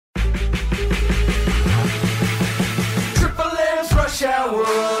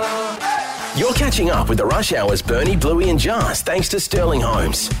catching up with the Rush Hour's Bernie, Bluey and Jars thanks to Sterling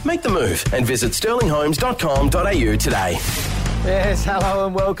Homes. Make the move and visit sterlinghomes.com.au today. Yes, hello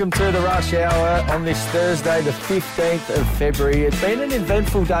and welcome to the Rush Hour on this Thursday, the 15th of February. It's been an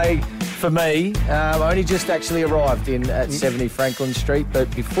eventful day for me. I only just actually arrived at 70 Franklin Street,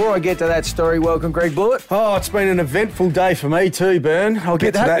 but before I get to that story, welcome Greg Blewett. Oh, it's been an eventful day for me too, Bern. I'll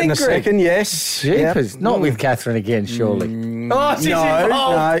get to that in a second, yes. Jeepers. Not with Catherine again, surely. No,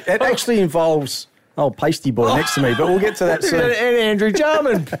 it actually involves Pasty Boy next to me, but we'll get to that soon. And Andrew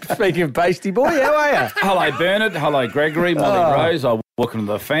Jarman, speaking of Pasty Boy, how are you? Hello, Bernard. Hello, Gregory. Molly Rose. Welcome to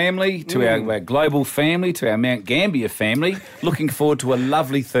the family, to our global family, to our Mount Gambier family. Looking forward to a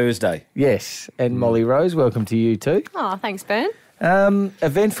lovely Thursday. Yes, and Molly Rose, welcome to you too. Oh, thanks, Bern.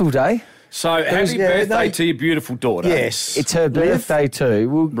 Eventful day. So, happy birthday to your beautiful daughter. Yes. It's her birthday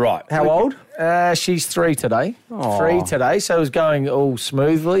too. Right. How old? She's 3 today. 3 today, so it was going all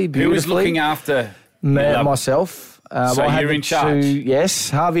smoothly, beautifully. Who was looking after myself? So I had you're in the charge? Yes,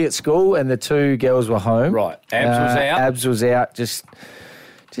 Harvey at school and the 2 girls were home. Right. Abs was out? Abs was out, just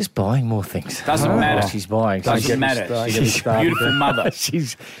buying more things. Doesn't matter. She's buying. Doesn't matter. She's a beautiful mother.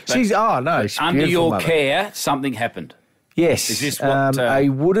 she's under your mother. care, something happened. Yes. Is this what... a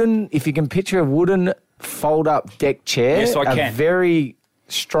wooden, if you can picture a wooden fold-up deck chair. Yes, I can. A very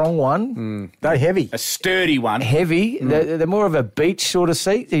strong one. They're heavy. A sturdy one. Heavy. They're more of a beach sort of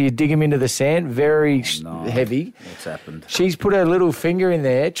seat. You dig them into the sand. Very heavy. What's happened? She's put her little finger in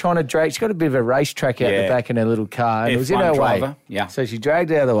there trying to drag. She's got a bit of a racetrack out the back in her little car. And it was in her way. Yeah. So she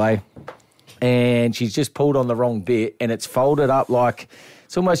dragged it out of the way and she's just pulled on the wrong bit and it's folded up like,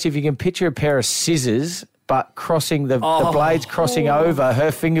 it's almost if you can picture a pair of scissors but crossing the blades crossing over.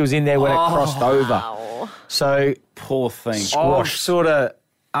 Her finger was in there when it crossed over. So poor thing. I sort of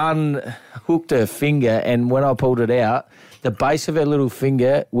unhooked her finger, and when I pulled it out, the base of her little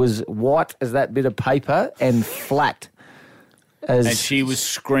finger was white as that bit of paper and flat. And she was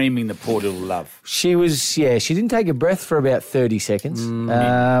screaming, the poor little love. She was, she didn't take a breath for about 30 seconds.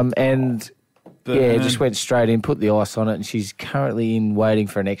 Just went straight in, put the ice on it, and she's currently waiting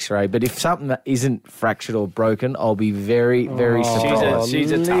for an X-ray. But if something isn't fractured or broken, I'll be very, very surprised.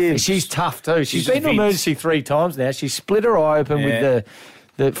 She's a toughie. She's tough too. She's been to emergency 3 times now. She split her eye open with the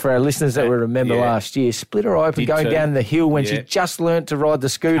for our listeners that will remember last year, split her eye open going down the hill when she just learnt to ride the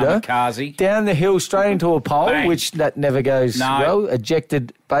scooter. Kamikaze. Down the hill straight into a pole, which that never goes well.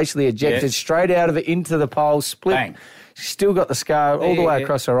 Ejected straight out of it into the pole, split. Bang. She's still got the scar all the way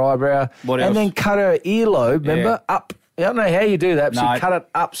across her eyebrow. What else? And then cut her earlobe, remember? Up. I don't know how you do that, but she cut it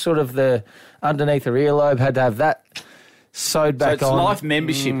up sort of underneath her earlobe, had to have that sewed back on. So it's life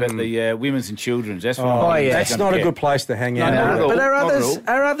membership at the Women's and Children's. That's what That's not a good place to hang out. not at all. But our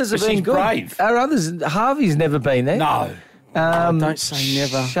others have been good. Brave. Our others, Harvey's never been there. No. Don't say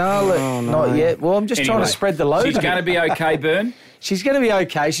never. Charlotte, not yet. Well, I'm just trying to spread the load. She's going to be okay, Bern. She's going to be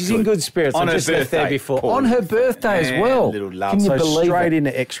okay. She's in good spirits. On I her just left there birthday, before. Paul. On her birthday as well. Little love. Can you So believe straight it?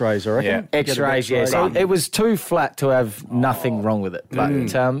 into X-rays, I reckon. X-rays, So it was too flat to have nothing wrong with it. But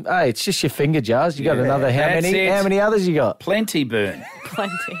hey, it's just your finger jars. You got another. How That's many? it. How many others you got? Plenty, Bern.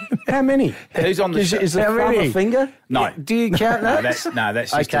 Plenty. How many? Who's on the show? Is the How thumb many? a finger? No. Do you count that? That's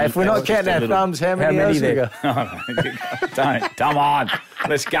just Okay, if we're not counting our thumbs, how many else there? you got? Don't. Come on.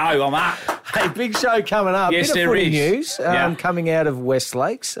 Let's go. I'm up. Hey, big show coming up. Yes, Bit of there footy is. news coming out of West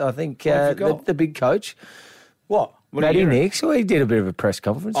Lakes. I think the big coach, What? Matty Nix. Well, he did a bit of a press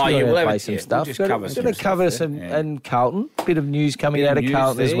conference. Oh, He's we'll gonna have play it, some we'll stuff. just We're cover going to cover some and Carlton. Bit of news coming out of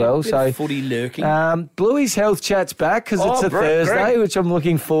Carlton as well. So footy lurking. Bluey's health chat's back because it's a Thursday, which I'm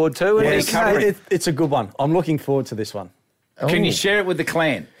looking forward to. And It's a good one. I'm looking forward to this one. Can you share it with the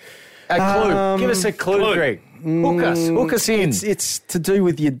clan? A clue. Give us a clue, Greg. Hook us in. It's to do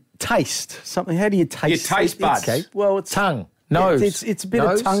with your taste. Something. How do you taste? Your taste buds. Well, it's Tongue. Nose. It's a bit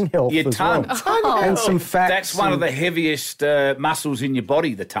of tongue health Your as tongue. well. And some fat. That's one of the heaviest muscles in your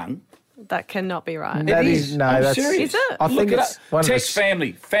body, the tongue. That cannot be right. That is no. I'm That's serious. Is it? I think Look it's it up. one of the Text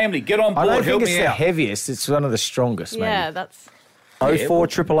family, get on I board. don't think Help it's me the out. heaviest. It's one of the strongest. Yeah, maybe. that's...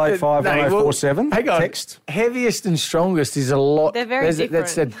 0488851047. Hang on. Text. Heaviest and strongest is a lot. They're very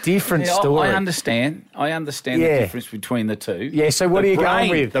That's a different. different Yeah, story. I understand. The difference between the two. Yeah, so what are you going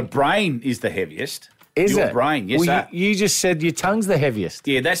with? The brain is the heaviest. Is your it? brain, yes, well, sir. you just said your tongue's the heaviest.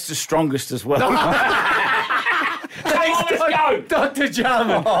 Yeah, that's the strongest as well. Let's go. Dr.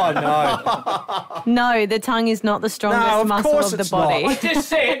 Jarman. Oh, no. No, the tongue is not the strongest No, of muscle course of the it's body. not. I just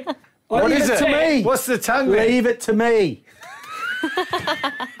said. What Leave is it it? to me. What's the tongue then? Leave it to me.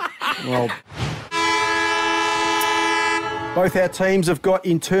 Well, Both our teams have got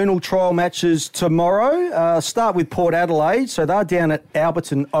internal trial matches tomorrow. Start with Port Adelaide. So they're down at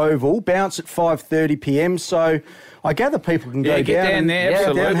Alberton Oval. Bounce at 5:30 p.m. So I gather people can go get down there,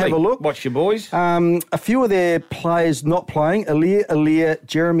 absolutely. Down, have a look. Watch your boys. A few of their players not playing. Alir,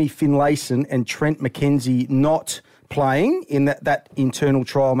 Jeremy Finlayson and Trent McKenzie not playing in that internal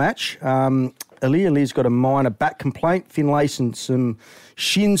trial match. Alir's got a minor back complaint. Finlayson some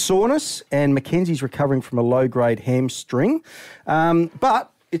shin soreness, and Mackenzie's recovering from a low-grade hamstring.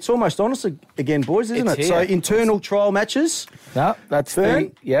 But it's almost honest again, boys, isn't it? So internal trial matches. No, that's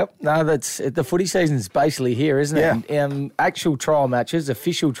the footy season's basically here, isn't it? Yeah. Actual trial matches,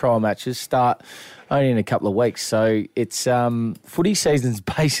 official trial matches start only in a couple of weeks. So it's footy season's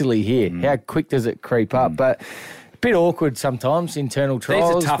basically here. How quick does it creep up? But bit awkward sometimes, internal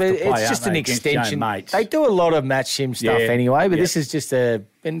trials. These are tough but to play, it's just an extension. Mates. They do a lot of match sim stuff anyway, but this is just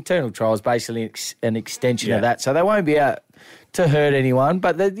internal trials, basically an extension of that. So they won't be out to hurt anyone.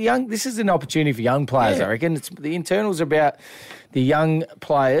 But this is an opportunity for young players, I reckon. The internals are about the young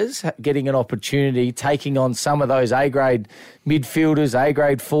players getting an opportunity, taking on some of those A-grade midfielders,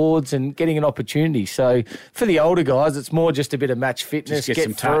 A-grade forwards, and getting an opportunity. So for the older guys, it's more just a bit of match fitness, Just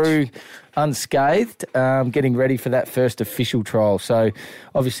get through unscathed, getting ready for that first official trial. So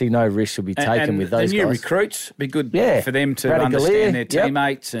obviously no risks will be taken with those guys. The new guys. recruits, be good for them to Brady understand Galea, their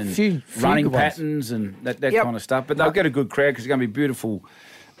teammates and few running good ones. patterns and that kind of stuff. But they'll get a good crowd because it's going to be beautiful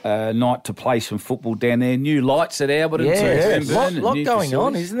night to play some football down there. New lights at Alberton. A lot going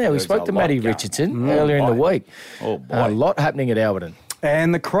on, isn't there? We spoke to Matty Richardson earlier in the week. Oh, boy. A lot happening at Alberton.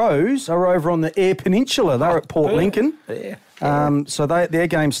 And the Crows are over on the Eyre Peninsula. They're at Port Lincoln. So their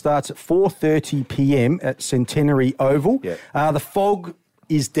game starts at 4:30 p.m. at Centenary Oval. The Fog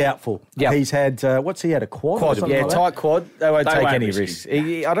is doubtful. He's had, what's he had, a quad? Or something like that? Tight quad. They won't take any risks.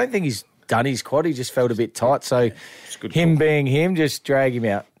 I don't think he's done his quad. He just felt a bit tight. So him being him, just drag him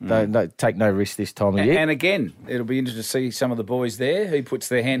out. Don't take no risk this time of year. And again, it'll be interesting to see some of the boys there who puts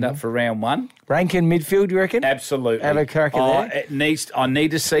their hand up for round one. Rankin midfield, you reckon? Absolutely. Have a crack at there? I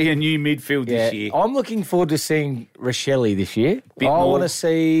need to see a new midfield this year. I'm looking forward to seeing Rochelle this year. I want to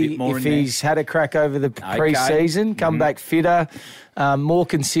see if he's had a crack over the pre-season, come back fitter, more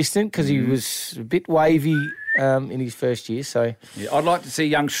consistent because he was a bit wavy in his first year. So I'd like to see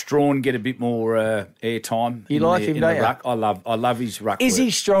young Strawn get a bit more airtime. You like him, don't you? Ruck. I love his ruck. Is he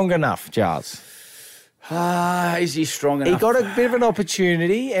strong enough, Giles? Is he strong enough? He got a bit of an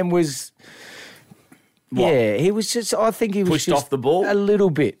opportunity and was... What? Yeah, he was just... I think he was pushed just off the ball? A little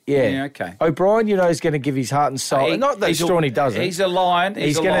bit, Yeah, okay. O'Brien, is going to give his heart and soul. Not that Strawny doesn't. He's a lion.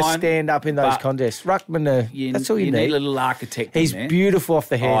 He's going to stand up in those contests. Ruckman, that's all you need. Need a little architect He's in there. beautiful off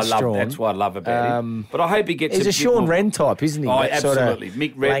the head, Strawn. That's what I love about him. But I hope he gets He's a Sean Wren type, isn't he? Oh, That sort of absolutely.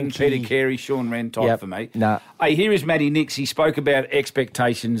 Mick Redden, lanky- Peter Carey, Sean Wren type for me. Nah. Hey, here is Matty Nix. He spoke about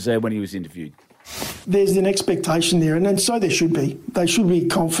expectations when he was interviewed. There's an expectation there, and so there should be. They should be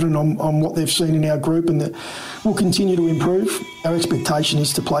confident on what they've seen in our group and that we'll continue to improve. Our expectation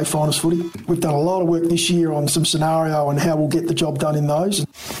is to play finals footy. We've done a lot of work this year on some scenario and how we'll get the job done in those.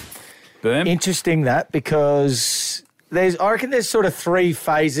 Boom. Interesting that, because I reckon there's sort of three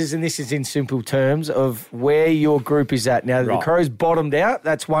phases, and this is in simple terms, of where your group is at. Now, the Crows bottomed out.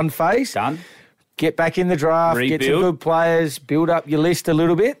 That's one phase. Done. Get back in the draft, get some good players, build up your list a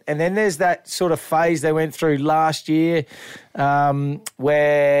little bit. And then there's that sort of phase they went through last year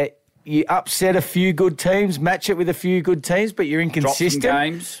where you upset a few good teams, match it with a few good teams, but you're inconsistent. Dropped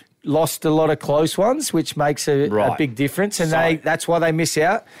some games. Lost a lot of close ones, which makes a big difference, and that's why they miss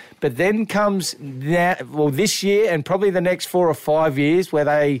out. But then comes this year and probably the next 4 or 5 years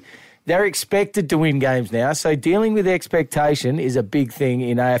where they're expected to win games now. So dealing with expectation is a big thing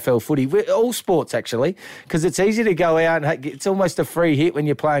in AFL footy, all sports actually, because it's easy to go out and it's almost a free hit when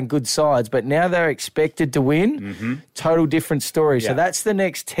you're playing good sides. But now they're expected to win. Total different story. Yeah. So that's the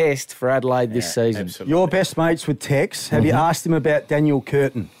next test for Adelaide this season. Absolutely. Your best mates with Tex. Have you asked him about Daniel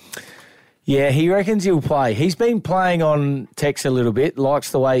Curtin? Yeah, he reckons he'll play. He's been playing on Tex a little bit,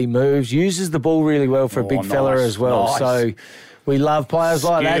 likes the way he moves, uses the ball really well for a big fella as well. Nice. So we love players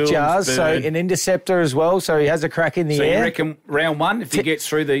like that, Jars. So an interceptor as well, so he has a crack in the air. So you reckon round one, if he gets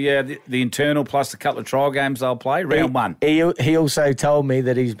through the internal plus a couple of trial games they'll play, round one? He also told me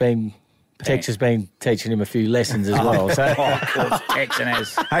that Tex has been teaching him a few lessons as well. So. Of course, Tex and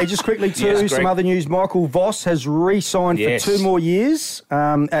has. Hey, just quickly too, some other news. Michael Voss has re-signed for 2 more years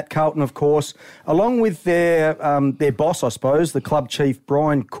at Carlton, of course, along with their boss, I suppose, the club chief,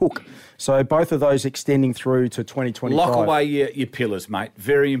 Brian Cook. So both of those extending through to 2025. Lock away your pillars, mate.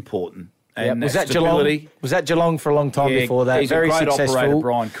 Very important. and Was that Geelong? stability. Was that Geelong for a long time before that? He's Very a great successful. operator,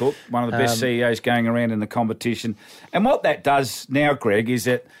 Brian Cook, one of the best CEOs going around in the competition. And what that does now, Greg, is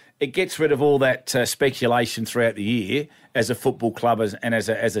that it gets rid of all that speculation throughout the year as a football club and as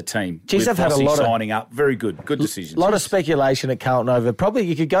a team. Geez, with they've had a Vossi lot of- signing up. Very good decisions. A lot of speculation at Carlton over. Probably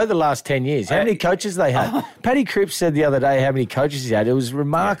you could go the last 10 years. How many coaches they had? Paddy Cripps said the other day how many coaches he had. It was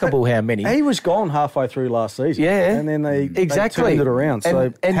remarkable how many. He was gone halfway through last season. Yeah. And then they Exactly. turned it around.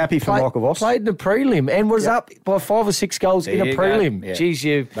 So happy for Michael Voss. Played in the prelim and was up by 5 or 6 goals in There a you go. prelim. Yeah.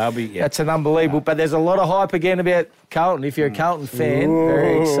 Jeez, They'll be- yeah. that's an unbelievable. But there's a lot of hype again about Carlton. If you're a Carlton fan,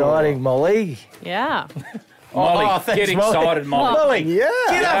 very exciting, Molly. Yeah. Molly, thanks, get Molly. excited, Molly. Molly, Yeah.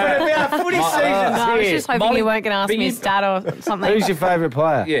 get up and about. Footy season's No, I was here. just hoping Molly, you weren't going to ask but me you- a stat or something. Who's your favourite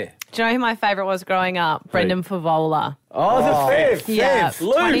player? Yeah. Do you know who my favourite was growing up? Brendan Favola. Oh, the fifth. Yeah, Fifth.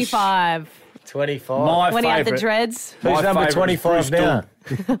 Loose. 25. 25. My When he had the favourite. dreads. Who's my number favourite 25 is now?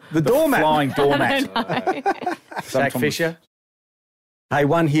 The doormat. Flying doormat. Zach Sometimes- Fisher. Hey,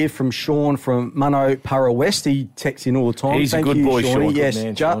 one here from Sean from Munno Para West. He texts in all the time. He's a Thank good you, boy, Shawnee. Sean. Yes, Good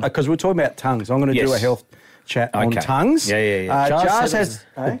man, Sean. because we're talking about tongues. I'm going to do Yes. a health chat on Okay. tongues. Yeah. Jars said it has...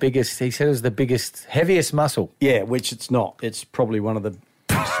 was the biggest. He said it was the biggest, heaviest muscle. Yeah, which it's not. It's probably one of the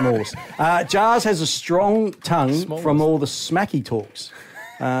smallest. Jars has a strong tongue from all the smacky talks.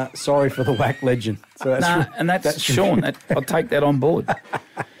 Sorry for the whack legend. So that's Nah, and that's Sean. I'll take that on board.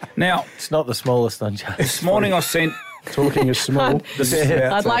 Now, It's not the smallest on Jars. this morning I sent talking is small. This is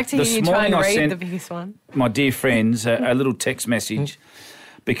about I'd like to hear This you try and morning I read sent- the biggest one. my dear friends a little text message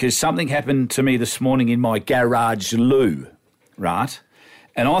because something happened to me this morning in my garage loo, right?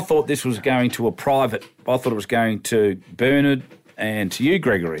 And I thought this was going to a private, I thought it was going to Bernard and to you,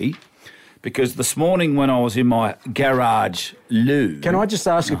 Gregory, because this morning when I was in my garage loo... Can I just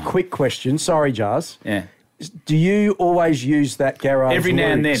ask a quick question? Sorry, Jars. Yeah. Do you always use that garage Every now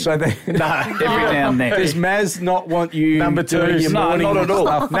and loo? then. So Every now and then. does Maz not want you Number two. doing your No, morning not at all.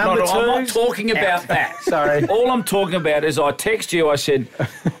 stuff? Not at all. I'm not twos? talking about that. Sorry. All I'm talking about is I text you, I said,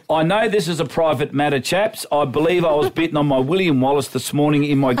 I know this is a private matter, chaps. I believe I was bitten on my William Wallace this morning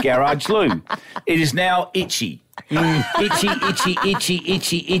in my garage loo. It is now itchy. Itchy, itchy, itchy,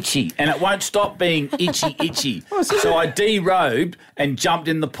 itchy, itchy. And it won't stop being itchy, itchy. So I derobed and jumped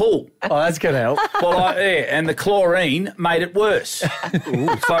in the pool. Oh, that's going to help. Well, and the chlorine made it worse.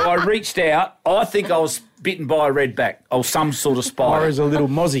 So I reached out. I think I was bitten by a redback or some sort of Or spider as a little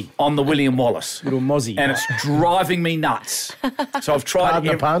mozzie. on the William Wallace. Little mozzie. And it's driving me nuts. So I've tried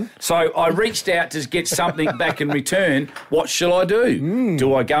Pardon the pun? So I reached out to get something back in return. What shall I do?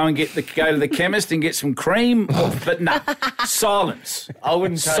 Do I go and go to the chemist and get some cream? But no, silence. I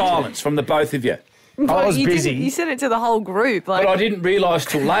wouldn't touch Silence from the both of you. I was you busy. You sent it to the whole group. Like, But I didn't realise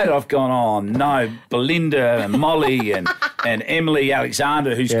till later. I've gone, oh no, Belinda and Molly and Emily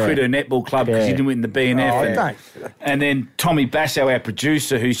Alexander, who's quit her netball club because he didn't win the BNF. Oh, and, don't. and then Tommy Basso, our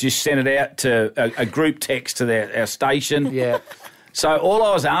producer, who's just sent it out to a group text to our station. Yeah. So all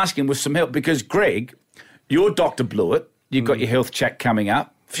I was asking was some help because, Greg, you're Dr. Blewett. You've got your health check coming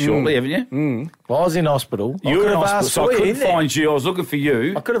up shortly, haven't you? Well, I was in hospital. I You could were in have hospital, asked so for I you couldn't in there. find you. I was looking for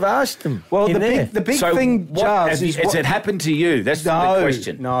you. I could have asked them. Well, in there. the big So thing, what, Jars, is has it happened to you? That's the big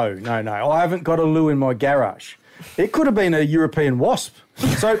question. No. I haven't got a loo in my garage. It could have been a European wasp.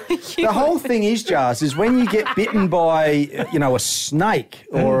 So the whole thing is, Jars, is when you get bitten by, a snake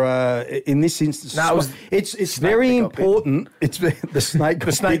or in this instance, No, it was it's very that got bitten. important. It's the snake.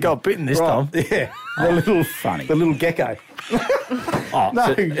 The snake got bitten this time. Yeah, the little funny. the little gecko. Oh, No,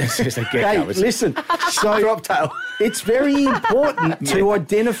 so it's just a Hey, gecko. isn't it? listen. So Drop tail. it's very important to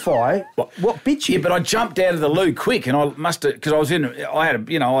identify what bit you. Yeah, but I jumped out of the loo quick, and I must have because I was in. I had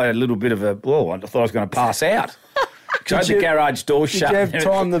a little bit of a. Well, I thought I was going to pass out. Because I had the you- garage door Did shut. you have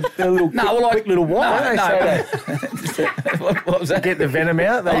time the little quick little while? No. What was that? Get the venom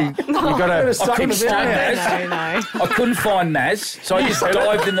out. You got to Gotta suck couldn't the venom find out. that. no. I couldn't find Naz, so I just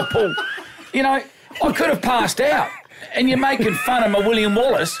dived in the pool. I could have passed out, and you're making fun of my William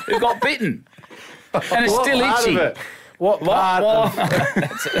Wallace who got bitten, and it's still itchy. What part? Well, of-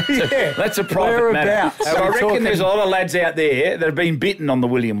 that's a private matter. Whereabouts? So Are I we reckon talking- there's a lot of lads out there that have been bitten on the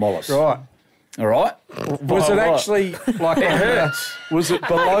William Wallace. Right. All right? Was it actually like It hurts. Was it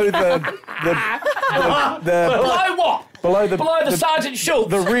below the Below what? below the Below the Sergeant Schultz.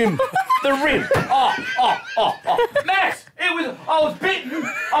 the rim? The rim. Oh. Mass, I was bitten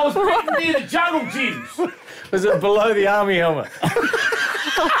near the jungle gyms. Was it below the army helmet?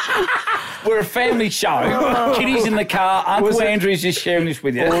 We're a family show. Kitty's in the car. Uncle Was it- Andrew's just sharing this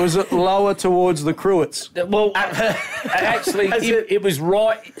with you. Or was it lower towards the cruets? Well, actually, it was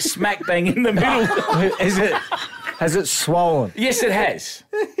right smack bang in the middle. Is it? Has it swollen? Yes, it has.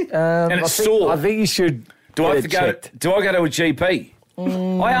 And it's sore. I think you should. Do I get have to it go? checked. Do I go to a GP?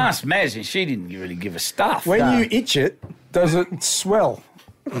 I asked Maz, and she didn't really give a stuff. When you itch it, does it swell?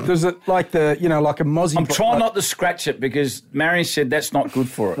 Does it like like a mozzie? I'm trying not to scratch it because Marion said that's not good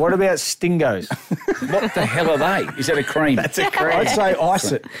for it. What about Stingos? What the hell are they? Is that a cream? I'd say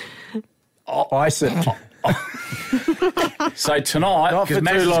ice it. Ice it. So tonight, Not for because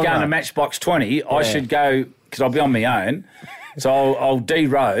Maz too is long, going to mate. Matchbox 20, I should go, because I'll be on my own, so I'll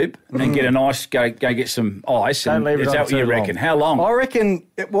derobe and get an ice, go get some ice. Don't And leave it is on that what too you long. reckon? How long? I reckon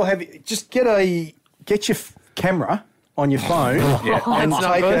it will have. Just get your camera on your phone and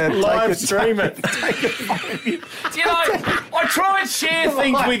take a Live stream it. You know, I try and share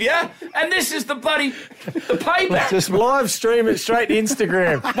things with you, and this is the payback. Just live stream it straight to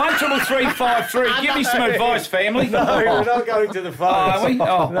Instagram. 13353. Give me some advice, family. No, we're not going to the phone. Are we?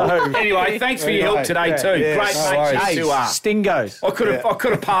 Oh. No. Anyway, thanks for your help today Yeah, too. yeah, Great no mates worries. you two are. Stingos. I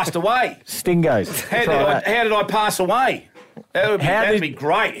could have passed away. Stingos. How did I pass away? That'd did- be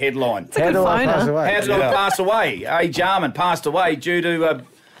great headline. It's a good phoner. How did I pass away? A Jarman passed away due to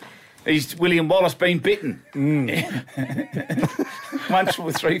William Wallace being bitten. 1,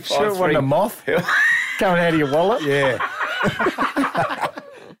 2, 3, 5, Sure it wasn't a moth coming out of your wallet? Yeah.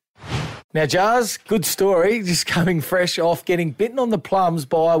 Now, Jars, good story, just coming fresh off getting bitten on the plums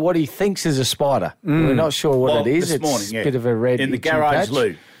by what he thinks is a spider. We're not sure what Well, it is. this It's morning, yeah. a bit of a red in the itchy garage patch.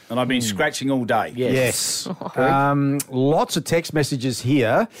 loo, and I've been scratching all day. Yes. Yes. Lots of text messages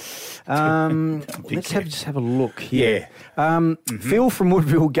here. Let's just have a look here. Phil from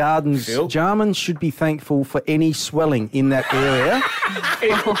Woodville Gardens. Phil. Jarman should be thankful for any swelling in that area.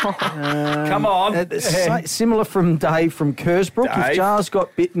 Come on. Similar from Dave from Kersbrook. Dave. If Jars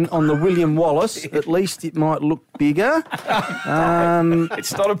got bitten on the William Wallace, at least it might look bigger.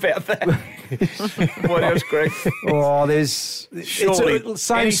 It's not about that. What else, Greg? Oh, there's Surely, it's a,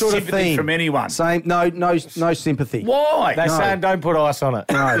 same any sort of sympathy theme from anyone. Same, no sympathy. Why? They're saying don't put ice on it.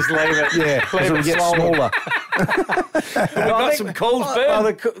 No. Just leave it. Yeah, Leave because it'll it get swollen. smaller. We've got some calls,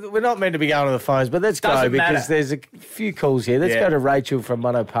 Bern. We're not meant to be going to the phones, but let's go Doesn't because matter. there's a few calls here. Let's Yeah. go to Rachel from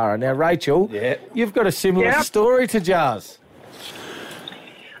Monopara. Now, Rachel, Yeah. you've got a similar Yeah. story to Jars.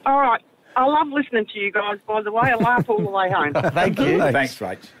 All right. I love listening to you guys, by the way. I laugh all the way home. Thank you. Thanks,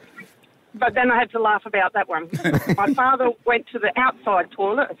 Rach. But then I had to laugh about that one. My father went to the outside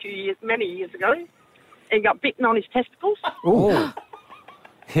toilet many years ago. He got bitten on his testicles. Oh.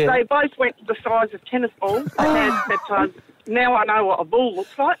 Yeah. They both went to the size of tennis balls. My dad said to us, now I know what a ball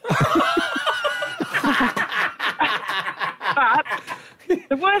looks like. But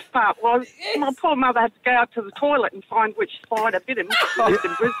the worst part was my poor mother had to go out to the toilet and find which spider bit him. He lived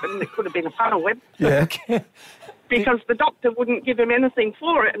in Brisbane. It could have been a funnel web. Yeah. Because the doctor wouldn't give him anything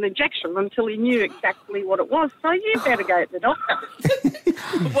for it, an injection, until he knew exactly what it was. So you better go to the doctor.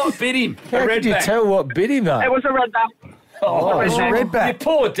 What bit him? How A could you redback. tell what bit him, though? It was a redback. Oh, It's a your redback.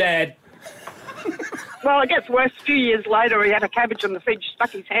 poor dad. Well, it gets worse. A few years later, he had a cabbage in the fridge,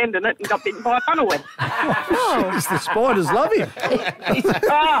 stuck his hand in it, and got bitten by a funnel web. The spiders love him.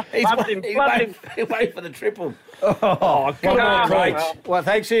 Ah, loved him. He's waiting for the triple. Oh, Ah, good on, Rach. well. Well,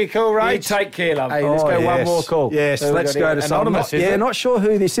 thanks for your call, You Rach. take care, love. Hey, let's go one more call. Yes, Who we let's got go here? to someone. Anonymous, is Yeah, it? not sure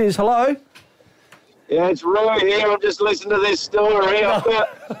who this is. Hello? Yeah, it's Roy here. I'm just listening to this story. I've got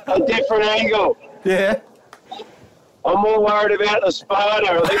a different angle. Yeah. I'm more worried about the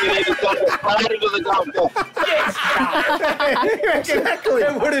spider. I think you need to take the spider to the doctor. Exactly.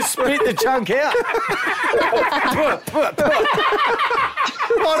 It would have spit the chunk out.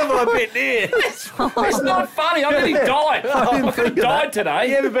 What have I bitten here? It's not funny. I nearly died. I could have died today.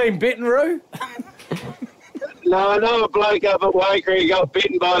 You ever been bitten, Roo? No, I know a bloke up at Waker. He got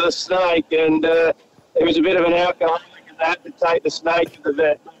bitten by the snake, and he was a bit of an alcoholic. I had to take the snake to the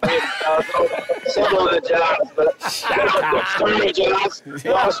vet. Similar to Jars, but good story, Jars.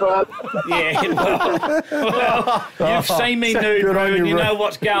 Nice one. Yeah, well, you've seen me nude, Good on Roo, and you, you Roo. know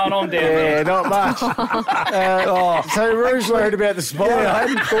what's going on down there. Yeah, not much. So Roo's worried about the spider. Yeah, I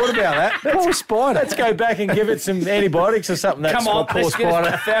hadn't thought about that. Poor spider. Let's go back and give it some antibiotics or something. That's Come on, poor let's get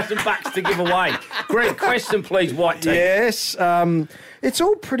spider. $1,000 to give away. Greg, question, please, White Tea. Yes. It's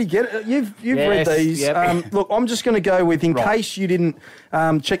all pretty good. You've read Yes, these. yep. Look, I'm just going to go with, in case you didn't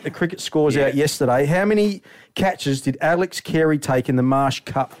check the cricket scores out yesterday, how many catches did Alex Carey take in the Marsh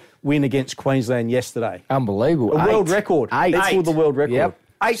Cup win against Queensland yesterday? Unbelievable. A world record. Eight. Equal the world record. Yep.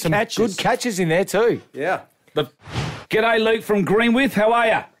 8 Some catches. good catches in there too. Yeah. G'day, Luke from Greenwith. How are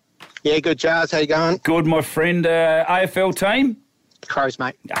you? Yeah, good, Jars. How you going? Good, my friend. AFL team? Crows,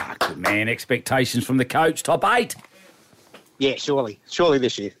 mate. Ah, good man. Expectations from the coach. Top 8. Yeah, surely. Surely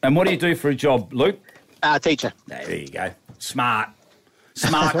this year. And what do you do for a job, Luke? Teacher. There you go. Smart,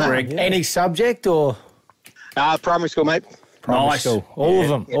 Greg. Any subject or Primary school, mate. primary Nice. school? All of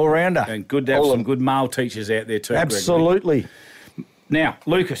them, all rounder. And good to have some good male teachers out there too. Absolutely. Gregory. Now,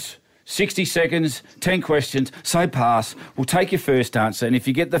 Lucas, 60 seconds, 10 questions. Say pass. We'll take your first answer, and if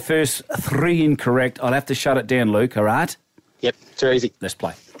you get the first 3 incorrect, I'll have to shut it down, Luke. All right? Yep, too easy. Let's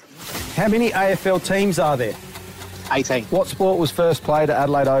play. How many AFL teams are there? 18. What sport was first played at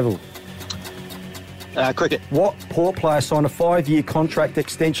Adelaide Oval? Cricket. What Port player signed a 5-year contract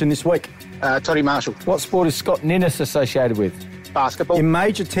extension this week? Toddy Marshall. What sport is Scott Ninnis associated with? Basketball. In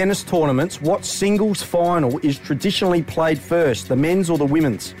major tennis tournaments, what singles final is traditionally played first, the men's or the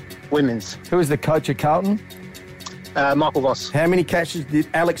women's? Women's. Who is the coach of Carlton? Michael Voss. How many catches did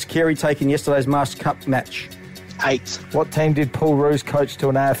Alex Carey take in yesterday's Masters Cup match? 8. What team did Paul Roos coach to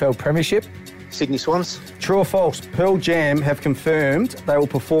an AFL premiership? Sydney Swans. True or false? Pearl Jam have confirmed they will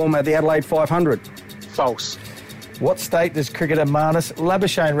perform at the Adelaide 500. False. What state does cricketer Marnus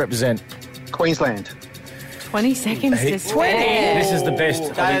Labuschagne represent? Queensland. 20 seconds to spare. This is the best.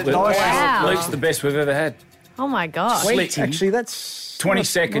 I think Wow. Luke's the best we've ever had. Oh, my gosh. Slick. Actually, that's 20 not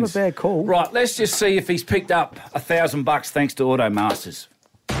seconds. Not a bad call. Right, let's just see if he's picked up $1,000 thanks to Auto Masters.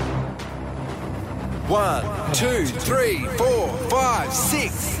 1, 2, 3, 4, 5,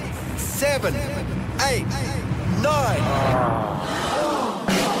 6, 7, 8, 9.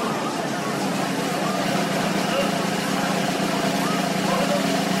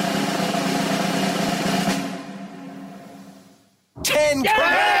 10.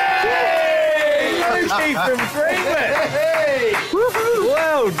 Lucy from Greenwood.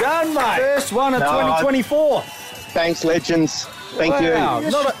 Well done, mate. First one of 2024. Thanks, legends. Thank Wow.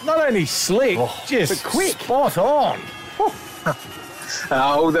 you. Not only slick, just quick. Spot on.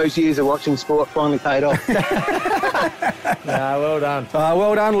 All those years of watching sport finally paid off. Well done.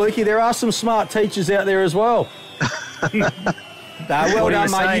 Well done, Lukey. There are some smart teachers out there as well. Well What are done,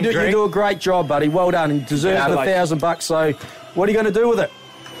 you mate. saying, You Greg? do a great job, buddy. Well done. You deserve Yeah, the like- $1,000. So, what are you going to do with it?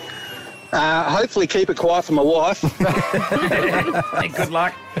 Hopefully keep it quiet for my wife. Hey, good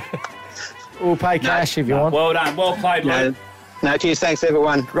luck. We'll pay cash if you want. Well done. Well played, Luke. No, cheers. Thanks,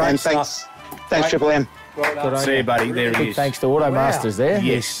 everyone. Great and stuff. thanks Triple M. See you, buddy. There he is. Thanks to Auto Masters there.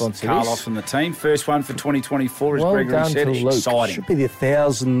 Yes, Sponsor Carlos this. from the team. First one for 2024, as Well Gregory done said. to Luke. Exciting. Should be the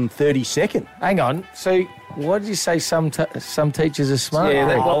 1,032nd. Hang on. So, what did you say? Some teachers are smart. Yeah,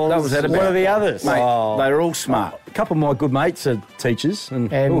 that was that What about? are the others? Mate, they're all smart. A couple of my good mates are teachers,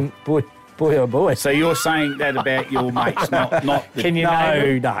 and And- oh, boy, oh boy. So you're saying that about your mates, not the, Can you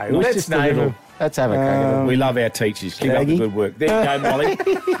name them? No, Let's just a name little- them. Let's have a crack at them. We love our teachers. Keep up the Shaggy. good work. There you go, Molly.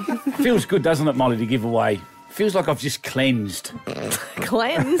 Feels good, doesn't it, Molly, to give away? Feels like I've just cleansed.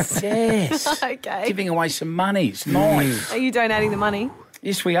 Cleanse. Yes. Okay. Giving away some money. It's nice. Are you donating the money?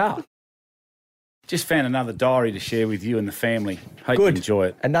 Yes, we are. Just found another diary to share with you and the family. Hope Good. you enjoy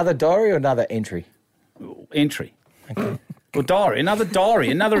it. Another diary or another entry? Entry. Well, diary. Another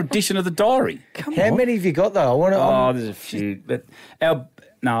diary. Another edition of the diary. How many have you got, though? I want to. Oh, there's a few. But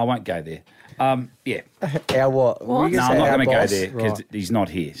no, I won't go there. Yeah. Our what? What? You No, say I'm not our going to go boss? there because Right. he's not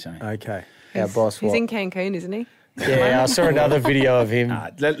here. So Okay. Our boss. He's what? in Cancun, isn't he? Yeah, I saw another video of him.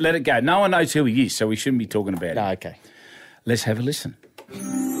 let it go. No one knows who he is, so we shouldn't be talking about No, it. okay. Let's have a listen.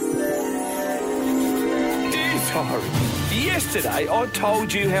 Dear Diary, yesterday I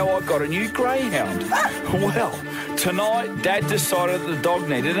told you how I got a new greyhound. Well, tonight Dad decided the dog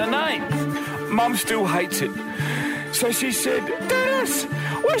needed a name. Mum still hates it. So she said, Dennis,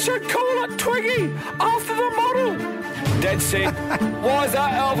 we should call it Twiggy after the model. Dad said, why is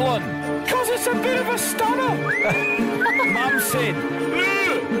that, Evelyn? Because it's a bit of a stunner. Mum said,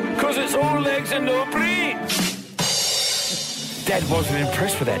 no, because it's all legs and no brain. Dad wasn't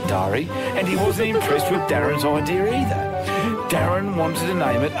impressed with that diary, and he wasn't impressed with Darren's idea either. Darren wanted to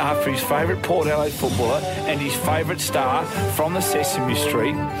name it after his favourite Port Adelaide footballer and his favourite star from the Sesame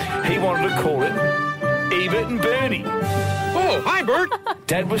Street. He wanted to call it Ebert and Bernie. Oh, hi, Bert.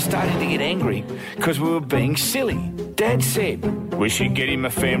 Dad was starting to get angry because we were being silly. Dad said, we should get him a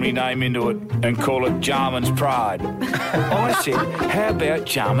family name into it and call it Jarman's Pride. I said, how about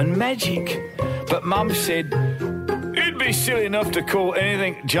Jarman Magic? But Mum said, it'd be silly enough to call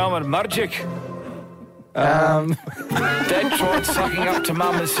anything Jarman Magic. Dad tried sucking up to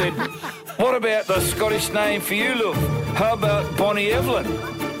Mum and said, what about the Scottish name for you, love? How about Bonnie Evelyn?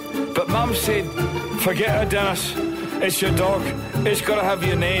 But Mum said, forget it, Dennis. It's your dog. It's got to have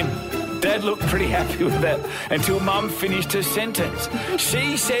your name. Dad looked pretty happy with that until Mum finished her sentence.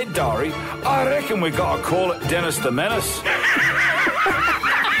 She said, Diary, I reckon we got to call it Dennis the Menace.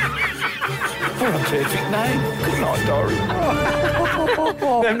 What a perfect name. Good night, Dory.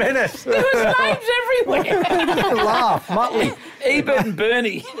 The menace. There was names everywhere. Laugh, Muttley. Ebert and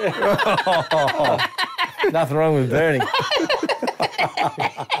Bernie. Nothing wrong with Bernie.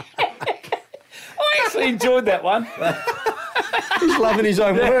 I actually enjoyed that one. He's loving his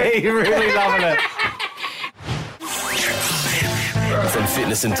own work. He's really loving it. From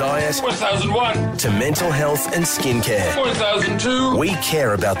fitness and diet 1001. to mental health and skincare, 1002. we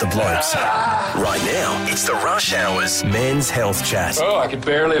care about the blokes. Right now, it's the Rush Hour's Men's Health Chat. Oh, I could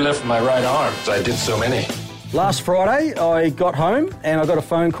barely lift my right arm. I did so many. Last Friday, I got home and I got a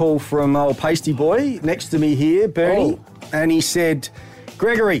phone call from old pasty boy next to me here, Bernie, and he said,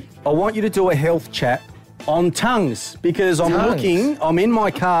 Gregory, I want you to do a health chat on tongues because I'm in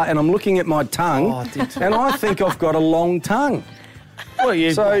my car and I'm looking at my tongue and I think I've got a long tongue. Well,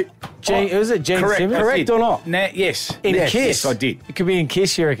 you. So, Was it Gene Simmons? correct or not? Yes. In Yes. Kiss. Yes, I did. It could be in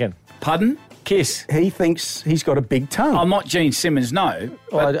Kiss, you reckon? Pardon? Kiss. He thinks he's got a big tongue. I'm not Gene Simmons, no.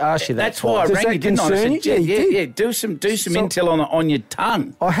 Well, I'd ask you that. That's why I Does rang that you, didn't I? I concern said, you? Yeah, you did. yeah. Do some intel on your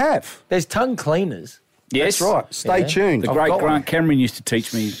tongue. I have. There's tongue cleaners. Yes. That's right. Stay tuned. The I've great got one. Grant Cameron used to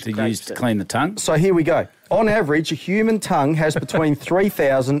teach me to use to clean the tongue. So here we go. On average, a human tongue has between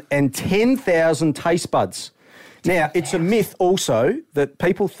 3,000 and 10,000 taste buds. Now, it's a myth also that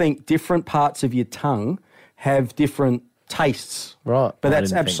people think different parts of your tongue have different tastes. Right. But I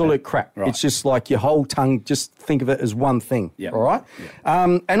that's didn't think absolute crap. Right. It's just like your whole tongue, just think of it as one thing. Yeah. All right?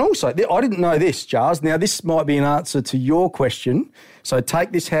 Yeah. And also, I didn't know this, Jars. Now, this might be an answer to your question. So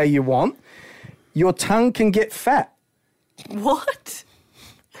take this how you want. Your tongue can get fat. What?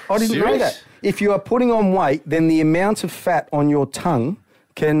 I didn't know Serious? that. If you are putting on weight, then the amount of fat on your tongue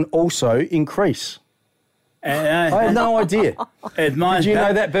can also increase. I had no idea. Did you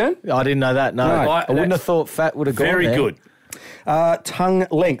know that, Bern? I didn't know that, no. No. I wouldn't have That's thought fat would have gone Very there. good. Tongue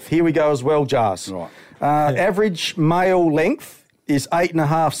length. Here we go as well, Jars. Right. Average male length is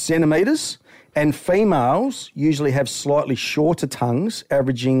 8.5 centimetres, and females usually have slightly shorter tongues,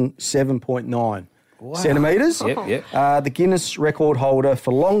 averaging 7.9 centimetres. Yep. The Guinness record holder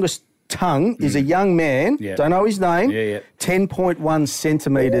for longest tongue is a young man. Yeah. Don't know his name. Yeah. 10.1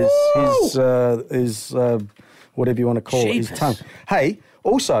 centimetres is whatever you want to call it, his Jeepers. tongue. Hey,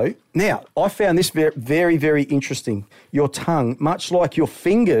 also, now, I found this very, very interesting. Your tongue, much like your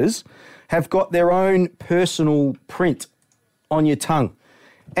fingers, have got their own personal print on your tongue.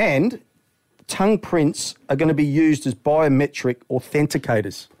 And tongue prints are going to be used as biometric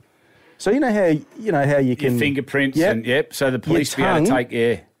authenticators. So you know how you can... Your fingerprints Yep. and so the police be able to tongue-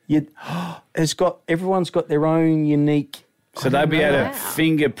 take everyone's got their own unique... So they'll be able to Wow.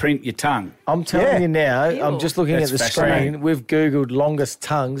 fingerprint your tongue. I'm telling Yeah. you now, I'm Ew. just looking That's at the fascinating. screen. We've Googled longest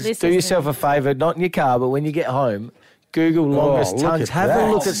tongues. This Do is yourself a favour, not in your car, but when you get home, Google longest look tongues. at Have that.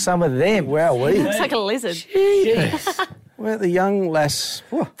 a look at some of them. Wowee. Looks like a lizard. Well, the young lass...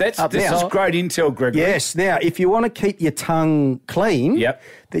 Whew. This now. is great intel, Gregory. Yes. Now, if you want to keep your tongue clean, Yep.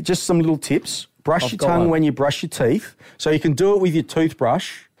 there's just some little tips. Brush I've your got tongue one. when you brush your teeth. So you can do it with your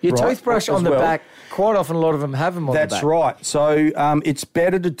toothbrush. Your right, toothbrush as on the well. back, quite often a lot of them have them on the back. That's right. So it's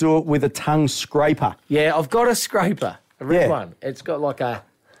better to do it with a tongue scraper. Yeah, I've got a scraper, a red Yeah. one. It's got like a...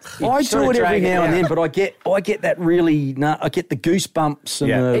 I sort do of it every drag it now and out. then, but I get that really... I get the goosebumps and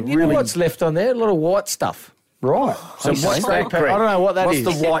Yeah. the And you really... know what's left on there? A lot of white stuff. Right. So Some what's that, scraper. Greg? I don't know what that What's is.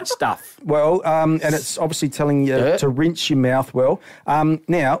 the white stuff? Well, and it's obviously telling you Dirt. to rinse your mouth well.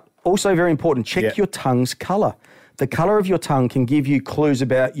 Now, also very important, check Yeah. your tongue's colour. The colour of your tongue can give you clues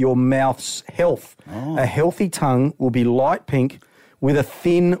about your mouth's health. A healthy tongue will be light pink with a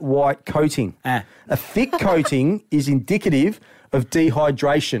thin white coating. Ah. A thick coating is indicative of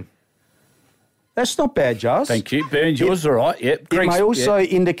dehydration. That's not bad, Jars. Thank you. Burns, yours all right. Yep. It Greg's- may also yeah.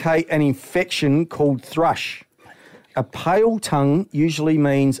 indicate an infection called thrush. A pale tongue usually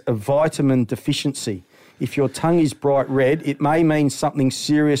means a vitamin deficiency. If your tongue is bright red, it may mean something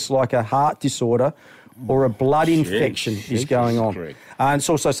serious like a heart disorder or a blood infection is going on. Greg. And it's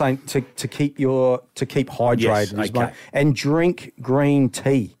also saying to keep hydrated Yes, as okay. well. And drink green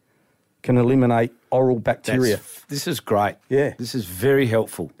tea can eliminate oral bacteria. This is great. Yeah. This is very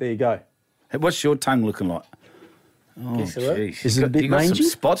helpful. There you go. Hey, what's your tongue looking like? Oh, Guess what? jeez. Is it a bit you got some mangy?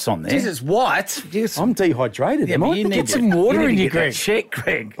 spots on there. Jeez, it's white. Yes. I'm dehydrated. yeah, am but I? you need Get to- some water you need in to you, get that Greg. check,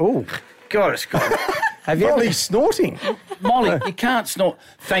 Greg. Oh, God, it's got Have you well, ever... he's snorting. Molly, you can't snort.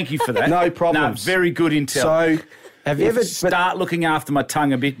 Thank you for that. No problems. No, very good intel. So, Have you ever... Start looking after my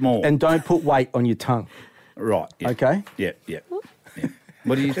tongue a bit more. and don't put weight on your tongue. right. Yeah. Okay. Yeah.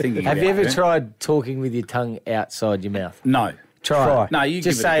 What are you thinking Have you about, ever Ben? tried talking with your tongue outside your mouth? No. Try. No, you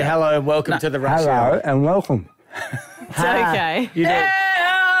Just give it a say go. hello and welcome to the rush Hello hour. and welcome. It's okay. You do.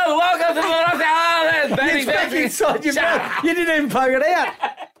 Hello, welcome It's back inside your mouth. You didn't even poke it out.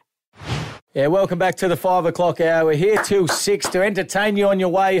 Yeah, welcome back to the 5 o'clock hour. We're here till 6 to entertain you on your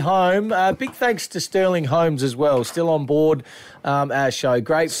way home. Big thanks to Sterling Homes as well. Still on board our show.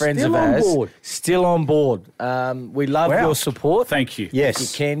 Great friends of ours. Still on board. We love your support. Thank you. Yes.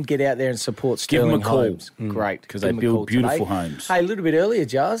 If you can, get out there and support Give Sterling them a call. Homes. Great. Because they build beautiful homes. Hey, a little bit earlier,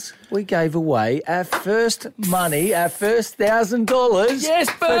 Jars, we gave away our first money, our first $1,000. Yes,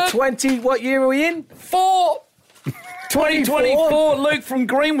 Bert. For 20, what year are we in? 2024, Luke from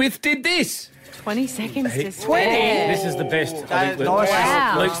Greenwith did this. 20 seconds to 20. spare. This is the best. I think Nice.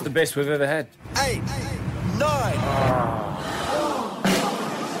 Wow. Luke's the best we've ever had. 8, 9,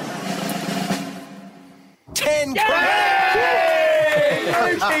 10.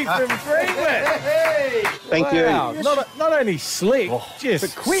 Lucy from Greenwith. Thank you. Not only slick,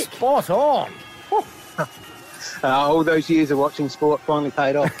 just quick. Spot on. All those years of watching sport finally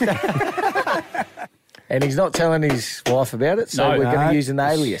paid off. And he's not telling his wife about it, so No. we're going No. to use an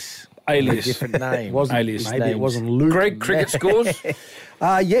alias. Alias. A different name. Maybe it wasn't Luke. Greg, cricket scores?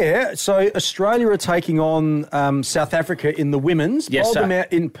 Yeah, so Australia are taking on South Africa in the women's. Yes, Bowled sir. them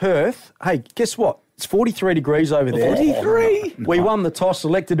out in Perth. Hey, guess what? It's 43 degrees over there. 43? We won the toss,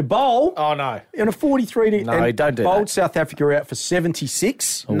 elected to bowl. Oh, no. In a 43 No, and don't do bowled that. South Africa out for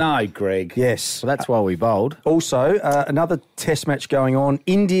 76. No, Greg. Yes. Well, that's why we bowled. Also, another test match going on.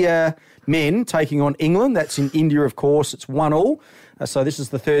 India men taking on England. That's in India, of course. It's 1-1. So this is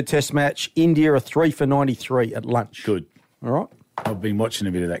the third test match. India are 3 for 93 at lunch. Good. All right. I've been watching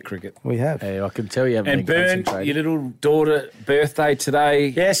a bit of that cricket. We have. Hey, I can tell you haven't And been Bern, concentrating. your little daughter birthday today.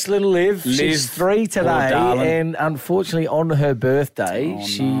 Yes, little Liv. She's Liv, 3 poor today, darling. and unfortunately on her birthday, Oh,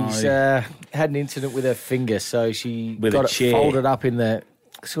 she's had an incident with her finger, so she With got a it chair. folded up in the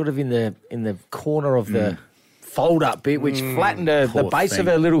corner of the fold-up bit, which flattened the Poor base thing. of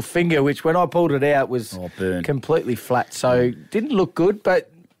her little finger, which when I pulled it out was Bern. completely flat. So didn't look good, but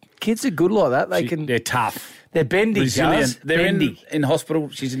kids are good like that. They're tough. They're bendy, Resilient. Jazz. They're bendy. in hospital.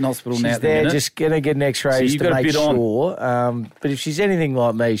 She's in hospital now. She's at the there minute. just going to get an X-ray So you've to got a make bit on. sure. But if she's anything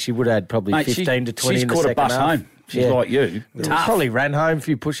like me, she would have had probably Mate, 15 to 20 she's in the caught a second bus half. home. She's like you. Tough. Probably ran home a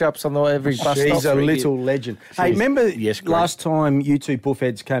few push-ups on every bus stop. She's a little legend. Hey, remember Yes, Greg. last time you two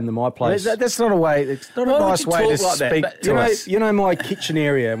buffheads came to my place? That's not a way. It's not a Why would nice you way to talk like that? speak But to us. You know my kitchen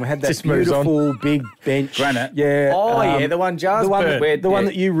area, and we had that Just moves on. beautiful big bench. Granite. Yeah. Oh, yeah, the one Jars the one, burnt. the one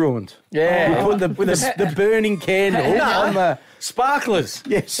that you ruined. Yeah. You put the burning candle on the... Sparklers.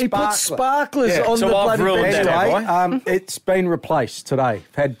 Yes, He put sparklers Yeah. on So the I've bloody ruined bench. that, Anyway, have I? it's been replaced today.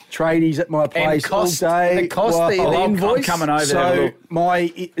 I've had tradies at my place cost- all day. the cost that you Well, the I'm invoice. coming over there. So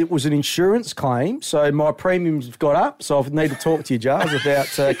it was an insurance claim, so my premiums have got up. So I need to talk to you, Jars, about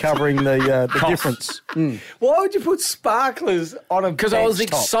covering the difference. Why would you put sparklers on a Because I was bench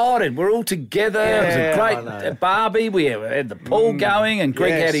top? excited. We're all together. Yeah, it was I a know. great Barbie. We had the pool going, and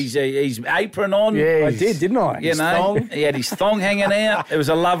Greg had his apron on. Yeah, I did, didn't I? You know, he had his thong hanging out. It was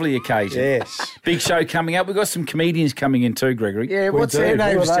a lovely occasion. Yes. Big show coming up. We've got some comedians coming in too, Gregory. Yeah, what's do. their Who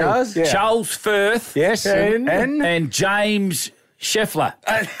names, are they? Jars? Yeah. Charles Firth Yes. and James Scheffler.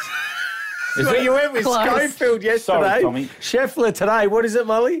 Well, you went with Close. Schofield yesterday. Sorry, Tommy. Scheffler today. What is it,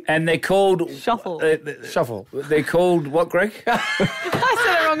 Molly? And they're called... Shuffle. Shuffle. They're called what, Greg? I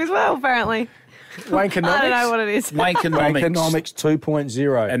said it wrong as well, apparently. Wankonomics. I don't know what it is. Wankonomics. Economics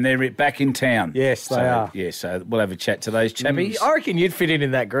 2.0. And they're back in town. Yes, they are. Yeah, so we'll have a chat to those chappies. I reckon you'd fit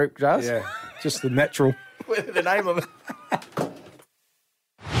in that group, Jars. Yeah, just the natural. The name of it.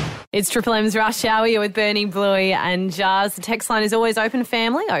 It's Triple M's Rush Hour. You're with Bernie, Bluey and Jars. The text line is always open,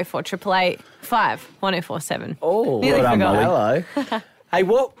 family. 04888 51047. Oh, Nearly well done, forgot. hello. Hey,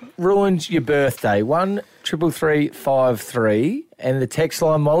 what ruins your birthday? 1-333-53 and the text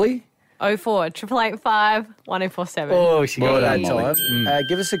line, Molly? 04888 51047. Oh, she got that Hey. time.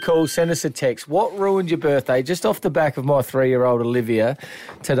 Give us a call, send us a text. What ruined your birthday? Just off the back of my 3-year-old Olivia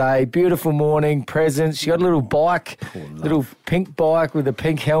today. Beautiful morning, presents. She got a little bike, little pink bike with a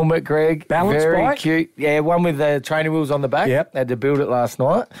pink helmet, Greg. Balance Very bike? cute. Yeah, one with the training wheels on the back. Yep. Had to build it last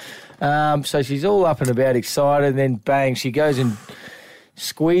night. So she's all up and about, excited, and then bang, she goes and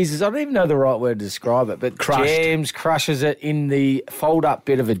squeezes, I don't even know the right word to describe it, but crushes it in the fold-up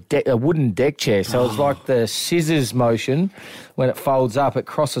bit of a wooden deck chair. So it's like the scissors motion. When it folds up, it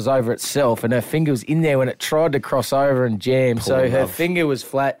crosses over itself, and her finger was in there when it tried to cross over and jam. So her finger was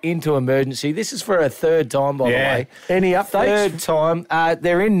flat into emergency. This is for her third time, by the way. Any updates? Third time.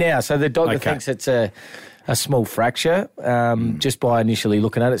 They're in now, so the doctor Okay. thinks it's a small fracture. Just by initially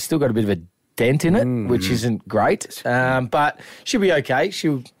looking at it, it's still got a bit of a dent in it, which isn't great. But she'll be okay.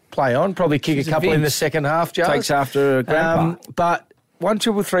 She'll play on, probably kick a couple in the second half, Jars. Takes after her grandpa. But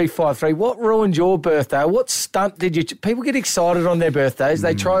 133353. What ruined your birthday? What stunt did you... People get excited on their birthdays.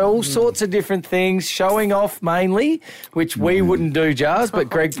 They try all sorts of different things, showing off mainly, which we wouldn't do, Jars, but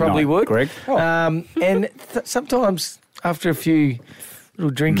Greg probably would. Greg. And sometimes after a few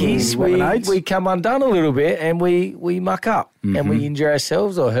little drinkies, we come undone a little bit and we muck up and we injure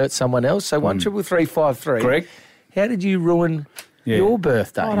ourselves or hurt someone else. So 133353. Greg, how did you ruin your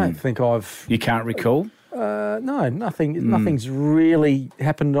birthday? I don't think I've... you can't recall? No, nothing's really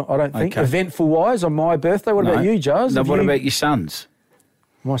happened, I don't think, Okay. eventful-wise on my birthday. What about you, Jars? No, Have what you- about your sons?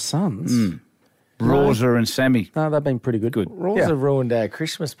 My sons? Rosa and Sammy. No, they've been pretty good. Good. Rosa ruined our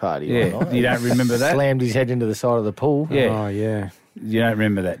Christmas party. Yeah, all night. you don't remember that? Slammed his head into the side of the pool. Yeah. Oh, yeah. You don't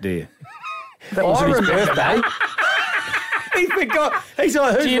remember that, do you? That wasn't his birthday. He forgot. He's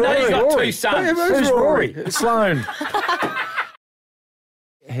like, who's Do you know he's got Rory? two sons? Who's Rory? Sloan.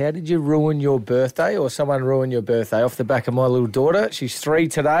 How did you ruin your birthday or someone ruin your birthday? Off the back of my little daughter. She's 3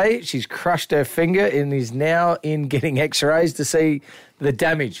 today. She's crushed her finger and is now in getting x-rays to see the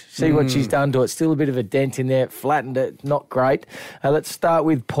damage, see what she's done to it. Still a bit of a dent in there, flattened it, not great. Let's start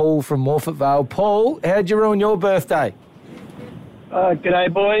with Paul from Morfett Vale. Paul, how did you ruin your birthday?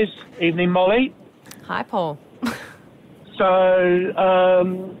 G'day, boys. Evening, Molly. Hi, Paul. So, I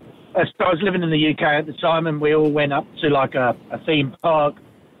was living in the UK at the time, and we all went up to like a theme park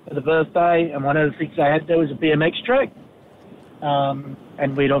for the birthday, and one of the things they had there was a BMX track.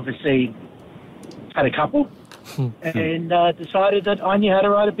 And we'd obviously had a couple, and decided that I knew how to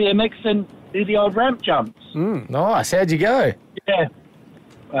ride a BMX and do the old ramp jumps. Nice. How'd you go?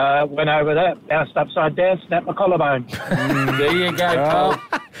 Yeah. Went over that, bounced upside down, snapped my collarbone. There you go,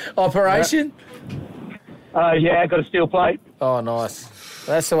 Paul. Operation? Yeah, got a steel plate. Oh, nice.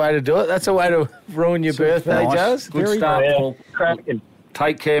 That's the way to do it. That's the way to ruin your birthday, Nice. Jazz. Good start, Paul. Cracking.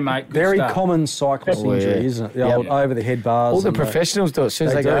 Take care, mate. Good Very start. common cyclist injury, isn't it? The old over-the-head bars. All the and professionals do it. As soon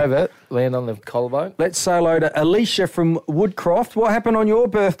as they they go do. over it, land on the collarbone. Let's say hello to Alicia from Woodcroft. What happened on your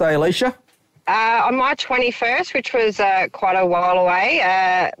birthday, Alicia? On my 21st, which was quite a while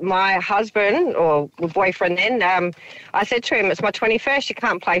away, my husband, or boyfriend then, I said to him, it's my 21st, you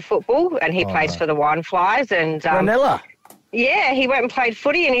can't play football, and he plays for the Wineflies. And Ranella. yeah, he went and played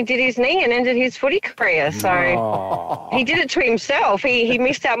footy and he did his knee and ended his footy career. So he did it to himself. He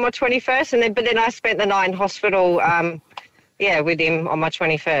missed out my 21st, but then I spent the night in hospital, with him on my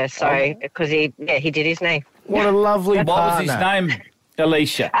 21st. So because he did his knee. What a lovely What was partner. his name?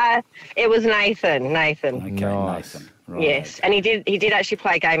 Alicia. It was Nathan. Okay, Nice. Nathan. Right. Yes, and he did actually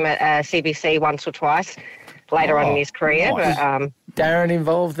play a game at CBC once or twice later on in his career. nice. But Darren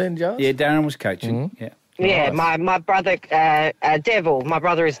involved then, Josh? Yeah, Darren was coaching. Yeah. yeah, my brother, Devil. My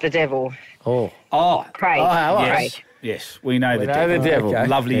brother is the Devil. Oh. Craig. Oh, hello. Yes. Craig. Yes, we know We the know devil. the devil. Okay.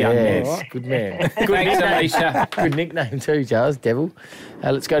 Lovely young man. Yes, good man. Thanks, Alicia. Good nickname too, Charles, Devil.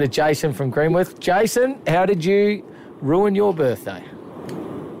 Let's go to Jason from Greenworth. Jason, how did you ruin your birthday?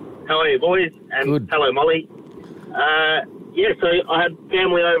 How are you, boys? And Good. hello, Molly. So I had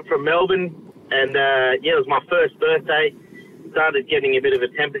family over from Melbourne, and it was my first birthday. Started getting a bit of a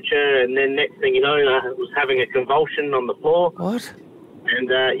temperature, and then next thing you know, I was having a convulsion on the floor. What? And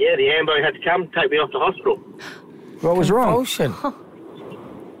the ambo had to come take me off to hospital. What was wrong? Convulsion. So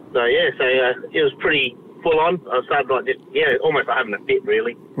it was pretty full on. I started almost like having a fit,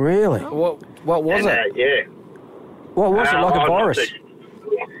 really. Really? What was it? Yeah. What was it, like a I'm not virus? too-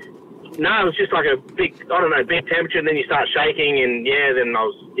 No, it was just like a big temperature, and then you start shaking, and then I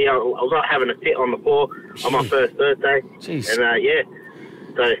was not having a fit on the floor on my first birthday. Jeez. And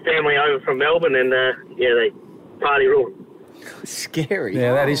so family over from Melbourne, and they party rule. Scary.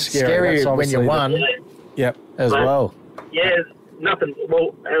 Yeah, that is scary. Scary That's when you obviously won Yep. as But- well. Yeah, nothing.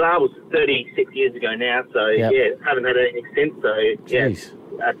 Well, that was 36 years ago now, so Yep. haven't had anything since. So Jeez.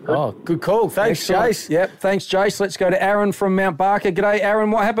 that's good. Oh, good call. Thanks, Excellent. Jace. Yep, thanks, Jace. Let's go to Aaron from Mount Barker. G'day, Aaron.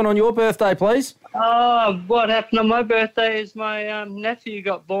 What happened on your birthday, please? What happened on my birthday is my nephew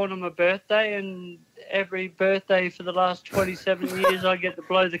got born on my birthday, and every birthday for the last 27 years I get to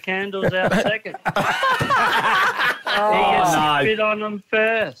blow the candles out second. He gets to spit on them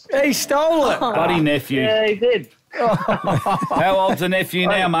first. He stole it. Buddy nephew. Yeah, he did. How old's the nephew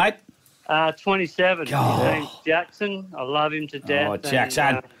now, mate? 27. His name's Jackson. I love him to death. Oh,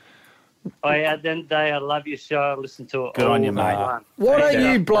 Jackson. At the end of the day, I love your show. I listen to it Good all on you, the mate. time. Why don't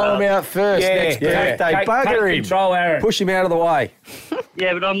you blow him out first next birthday? Bugger him. Control, Aaron. Push him out of the way.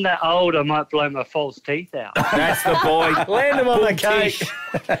 Yeah, but I'm that old, I might blow my false teeth out. That's the boy. Land him on the cake.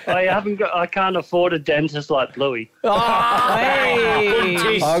 I can't afford a dentist like Bluey. Oh, hey.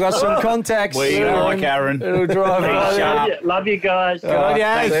 Cheers. I got some contacts. We like Aaron. It'll drive Love you guys. Good on you.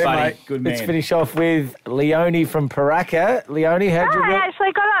 Thanks, There, buddy. mate. Good man. Let's finish off with Leonie from Paraka. Leonie, how'd you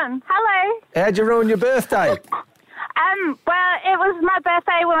actually got on. Hello. how'd you ruin your birthday? Well, it was my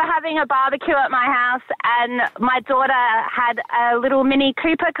birthday. We were having a barbecue at my house, and my daughter had a little Mini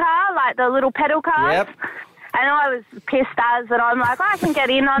Cooper car, like the little pedal car. Yep. And I was pissed as that. I'm like, I can get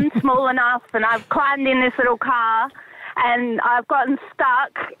in. I'm small enough, and I've climbed in this little car, and I've gotten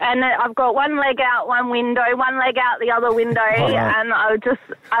stuck, and I've got one leg out one window, one leg out the other window, and I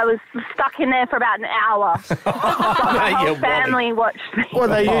was stuck in there for about an hour. The whole family watched me. Well,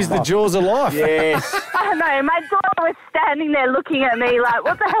 they used the jaws of life. Yes. I know. My daughter was standing there looking at me like,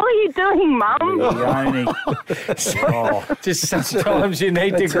 what the hell are you doing, Mum? Just sometimes you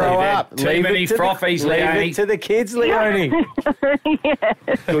need to grow up. Too many frothies, Leave Leonie. it to the kids, Leonie.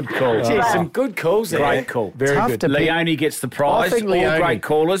 Good call. Gee, some good calls there. Great call. Very Tough good. to pick. Leonie gets the prize. I think All Leonie. great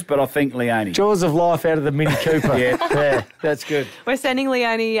callers, but I think Leonie. Jaws of life out of the Mini Cooper. Yeah. That's good. We're sending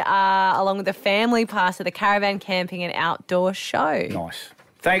Leonie along with the family pass to the caravan camping and outdoor show. Nice.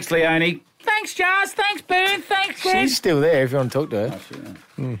 Thanks, Leonie. Thanks, Jars. Thanks, Bern. Thanks, Greg. She's still there if you want to talk to her.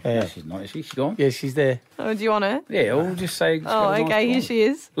 Yeah. She's not, is she? She's gone? Yeah, she's there. Oh, do you want her? Yeah, we'll just say... Oh, okay, here she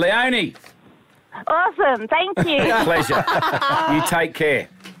is. Leonie. Awesome. Thank you. Pleasure. You take care.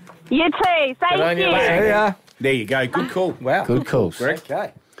 You too. Thank you. Yeah. There you go. Good call. Wow. Good calls. Greg.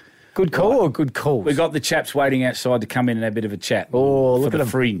 Okay. Good call or good calls? We've got the chaps waiting outside to come in and have a bit of a chat. Oh, look for at the them.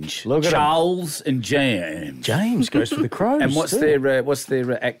 Fringe. Look at 'em. Charles and James. James goes for the Crows. And what's too. their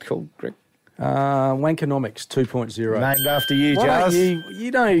act called, Greg? Wankonomics 2.0. Named after you, Why don't Jars. you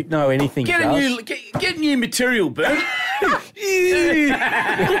don't know anything, Get Jars. new material, Bert.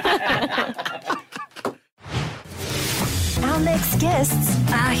 Our next guests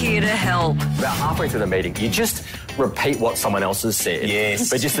are here to help. About halfway through the meeting, you just repeat what someone else has said.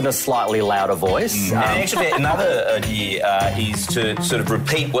 Yes. But just in a slightly louder voice. And actually, another idea is to sort of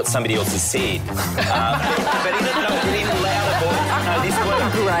repeat what somebody else has said. But in a louder voice. No, this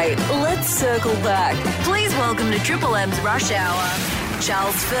works. Great. Let's circle back. Please welcome to Triple M's Rush Hour,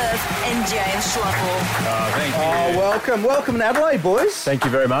 Charles Firth and James Schluffel. Thank you. Oh, welcome. Welcome to Adelaide, boys. Thank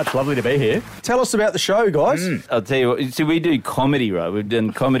you very much. Lovely to be here. Tell us about the show, guys. I'll tell you what, see, we do comedy, right? We've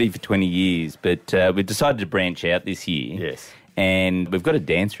done comedy for 20 years, but we've decided to branch out this year. Yes. And we've got a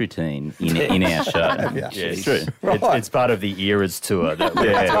dance routine in our show. It's true. It's part of the Eras tour. That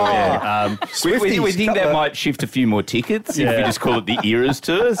We think that might shift a few more tickets if we just call it the Eras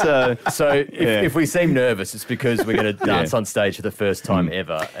tour. So if we seem nervous, it's because we're going to dance on stage for the first time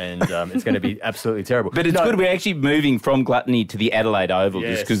ever, and it's going to be absolutely terrible. But it's good. We're actually moving from Gluttony to the Adelaide Oval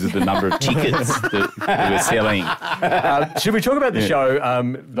just because of the number of tickets that we're selling. Should we talk about the show?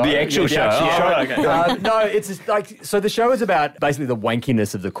 The actual show. No, it's just like, so the show is about basically the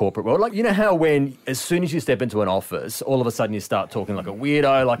wankiness of the corporate world. Like, you know how when, as soon as you step into an office, all of a sudden you start talking like a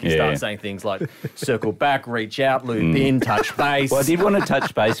weirdo, like you start saying things like circle back, reach out, loop in, touch base. Well, I did want to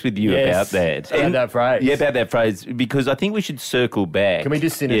touch base with you about that. About that phrase. Yeah, about that phrase, because I think we should circle back. Can we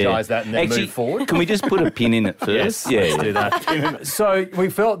just synergise that and then move forward? Can we just put a pin in it first? Yes, let's do that. So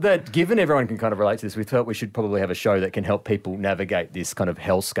we felt that given everyone can kind of relate to this, we felt we should probably have a show that can help people navigate this kind of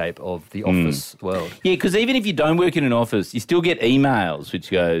hellscape of the office world. Yeah, because even if you don't work in an office, you still get emails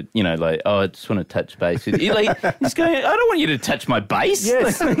which go, you know, like, oh, I just want to touch base with you. Like, just going, I don't want you to touch my base.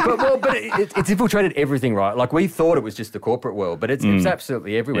 Yes, but it's infiltrated everything, right? Like, we thought it was just the corporate world, but it's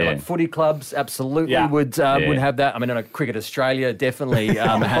absolutely everywhere. Like, footy clubs absolutely would have that. I mean, Cricket Australia definitely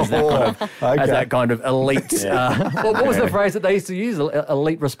has that kind of elite. What was the phrase that they used to use?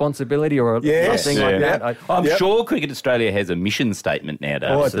 Elite responsibility or something like that? I'm sure Cricket Australia has a mission statement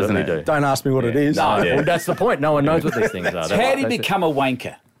nowadays. Oh, doesn't it? Do. Don't ask me what it is. No, well, that's the point. No one knows what these things are. How do you become a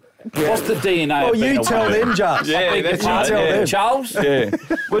wanker? What's the DNA? Well, you tell them, Jars. Yeah, that's right. tell them. Charles? Yeah.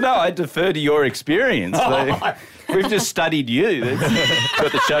 Well, no, I defer to your experience. We've just studied you. That's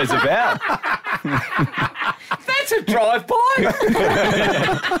what the show's about. That's a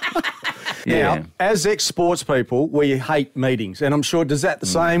drive-by. Now, as ex-sports people, we hate meetings, and I'm sure, does that the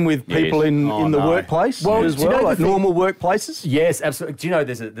same with people in the workplace as well, like normal workplaces? Yes, absolutely. Do you know,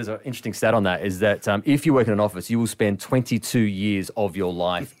 there's an interesting stat on that, is that if you work in an office, you will spend 22 years of your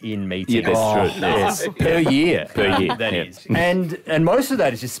life in meetings. Yeah, that's true. Yes, per year. Per year. That is. And most of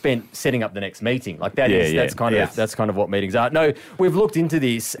that is just spent setting up the next meeting. Like that's kind of what meetings are. No, we've looked into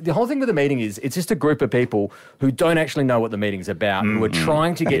this. The whole thing with the meeting is it's just a group of people who don't actually know what the meeting's about, who are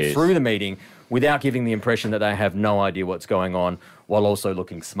trying to get through the meeting without giving the impression that they have no idea what's going on, while also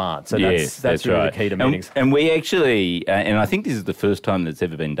looking smart. So that's really right. the key to meetings. And we actually, and I think this is the first time that's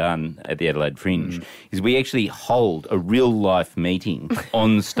ever been done at the Adelaide Fringe, is we actually hold a real-life meeting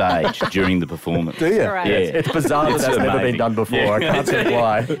on stage during the performance. Do you? Yeah. It's bizarre that's never been done before. I can't see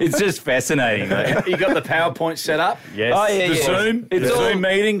why. It's just fascinating. You got the PowerPoint set up? Yes. Oh, yeah, The Zoom? It's The all Zoom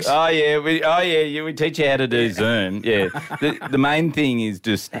meetings? Oh, yeah. We teach you how to do Zoom. Yeah. The main thing is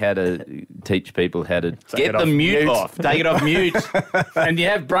just how to teach people how to get the mute off. Take it off mute. And you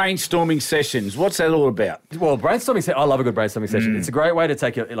have brainstorming sessions. What's that all about? Well, brainstorming. I love a good brainstorming session. It's a great way to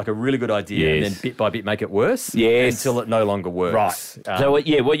take a really good idea and then bit by bit make it worse. Yes. Until it no longer works. Right. So what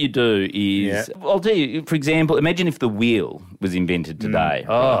you do is, I'll tell you. For example, imagine if the wheel was invented today.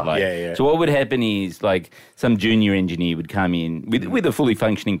 So what would happen is, like, some junior engineer would come in with a fully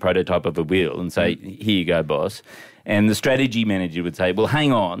functioning prototype of a wheel and say, "Here you go, boss." And the strategy manager would say, "Well,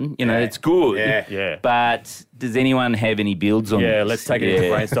 hang on, it's good, but does anyone have any builds on this?" Yeah, let's take it into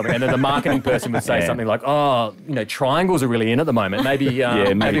brainstorming. And then the marketing person would say something like, triangles are really in at the moment. Maybe we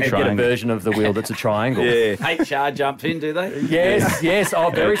could get a version of the wheel that's a triangle. HR jumps in, do they? Yes. Oh,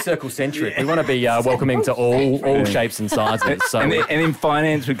 very circle-centric. We want to be welcoming to all shapes and sizes. So and then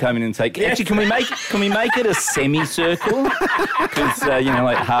finance would come in and say, "Actually, can we make it a semicircle? Because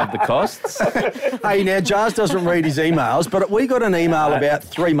like half the costs." Hey, now Jars doesn't read his emails, but we got an email about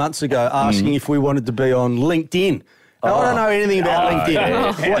 3 months ago asking if we wanted to be on LinkedIn. Now, I don't know anything about LinkedIn.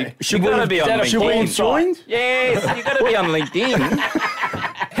 Yeah. What, should we be on LinkedIn? Should we have joined? Yes, you've got to be on LinkedIn.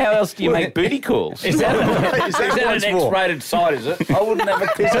 How else do you make booty calls? Is that an X-rated site, is it? I wouldn't have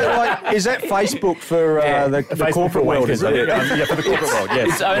a Is that Facebook for the corporate world, is it? Yeah, for the corporate world, yes.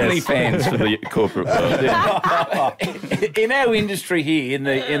 It's only fans for the corporate world. Yeah. In our industry here, in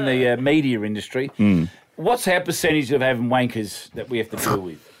the media industry, what's our percentage of having wankers that we have to deal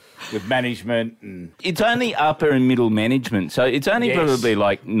with management? And it's only upper and middle management, so it's only probably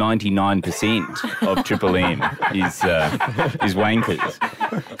like 99% of Triple M is wankers.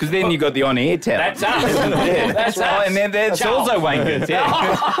 Because then you've got the on-air talent. That's us. Yeah. That's us. And then that's also wankers. Yeah.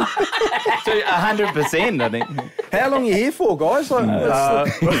 So 100%, I think. How long are you here for, guys? Like, I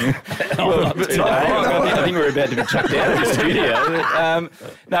think we're about to be chucked out of the studio.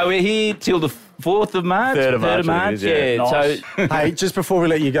 No, we're here till the 4th of March. 3rd of March. Yeah. Nice. So, hey, just before we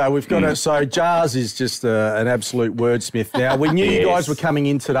let you go, we've got to. So Jars is just an absolute wordsmith. Now we knew you guys were coming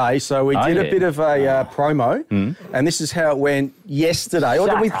in today, so we did a bit of a promo, and this is how it went yesterday. Or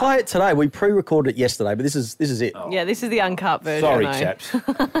did we play it today? We pre-recorded it yesterday, but this is it. Yeah, this is the uncut version. sorry, though. chaps.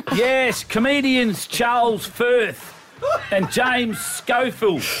 Yes, comedians Charles Firth and James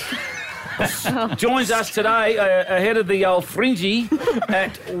Schofield joins us today ahead of the old Fringy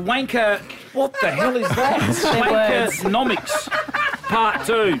at Wanker. What the hell is that? Wankernomics Part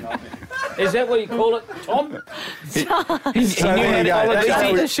 2. Is that what you call it, Tom? he knew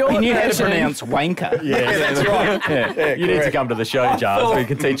how to pronounce wanker. Yeah, that's right. You need to come to the show, Jars. We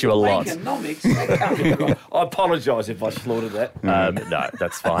can teach you a lot. Wankernomics? I apologise if I slaughtered that. No,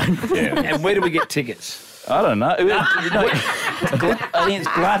 that's fine. And where do we get tickets? I don't know. I think it's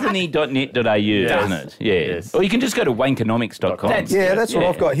gluttony.net.au, isn't it? Yeah. Yes. Or you can just go to wankernomics.com. That's what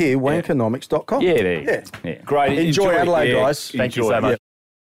I've got here, wankernomics.com. Yeah, there you go. Yeah. Great. Enjoy Adelaide, guys. Thank you so much.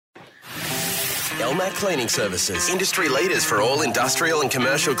 Elmac Cleaning Services. Industry leaders for all industrial and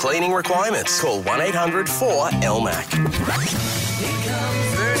commercial cleaning requirements. Call 1-800-4-ELMAC. Here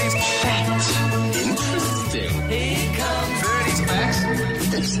comes Bernie's fact. Interesting. Here comes Bernie's facts.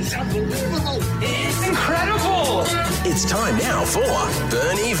 This is unbelievable. It's incredible. It's time now for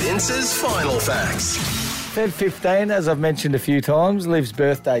Bernie Vince's Final Facts. Fed 15, as I've mentioned a few times, Liv's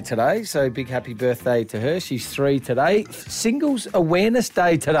birthday today, so big happy birthday to her. She's 3 today. Singles Awareness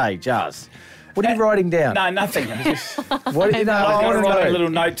Day today, Jars. What are you writing down? No, nothing. What do you know? I want to write a little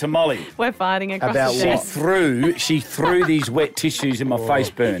note to Molly. We're fighting across About the desk. She threw these wet tissues in my face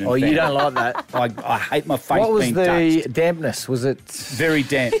burn. Oh, you don't like that? I hate my face What was being the touched. dampness? Was it Very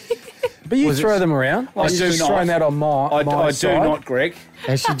damp. But you throw them around. I You're do just not. throwing that on my I do side. not, Greg.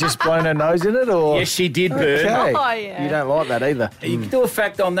 Has she just blown her nose in it, or? Yes, she did burn. Okay. Oh, yeah. You don't like that either. You can do a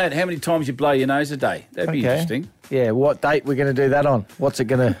fact on that. How many times you blow your nose a day? That'd be interesting. Yeah, what date we're going to do that on? What's it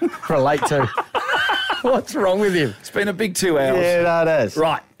going to relate to? What's wrong with him? It's been a big 2 hours. Yeah, no, it is.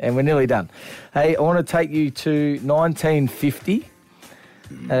 Right. And we're nearly done. Hey, I want to take you to 1950.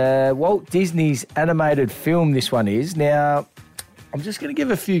 Walt Disney's animated film this one is. Now, I'm just going to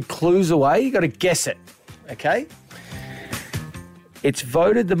give a few clues away. You got to guess it, okay? It's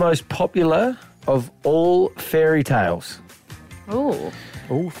voted the most popular of all fairy tales. Ooh.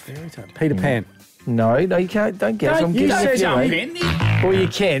 Oh, fairy tale. Peter Pan. No, you can't. Don't guess. I'm You giving say it to you. something. Well, you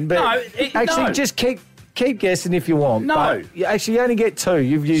can, but actually, no. just keep guessing if you want. No. But you only get two.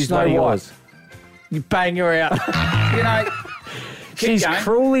 You've used Snow one of White. yours. You bang her out. You know, She's going.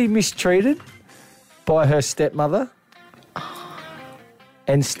 cruelly mistreated by her stepmother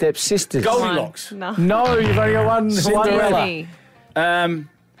and stepsisters. Goldilocks. No. No, you've only got one. Cinderella. Disney.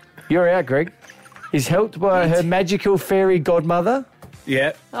 You're out, Greg. Is helped by her magical fairy godmother,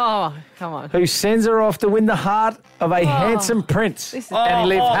 Yeah. Oh, come on. who sends her off to win the heart of a handsome prince This is and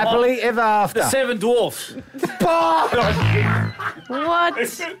live happily ever after. The Seven Dwarfs. What? What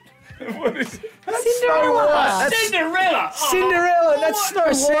is it? Cinderella. Cinderella. Cinderella. That's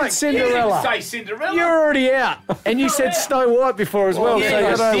Snow White. Cinderella. You didn't say Cinderella. You're already out. And you said Snow White before as well, Yeah, so I I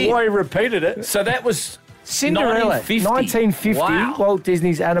don't know did. why you repeated it. So that was Cinderella, 1950, Wow. Walt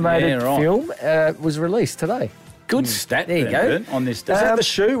Disney's animated Yeah, right. film, was released today. Good stat. There you there, go. Bert, on this day. Is that the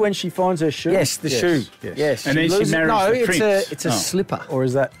shoe when she finds her shoe? Yes, the shoe. Yes. And then she loses- marries no, the it's prince. it's a Oh. slipper. Or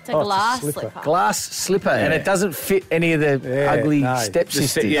is that? It's a glass slipper. Glass slipper, and it doesn't fit any of the ugly no.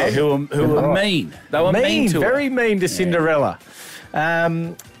 stepsisters. Yeah, who were mean. They were mean to her. very mean to Cinderella.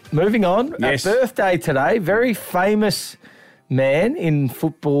 Moving on, Yes. a birthday today, very famous man in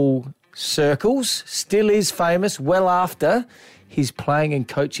football circles, still is famous well after his playing and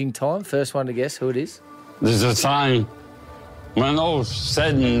coaching time. First one to guess who it is. There's a time when all's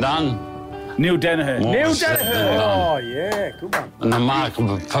said and done. Neil Danaher. Neil Danaher. Oh, yeah, good one. And the mark of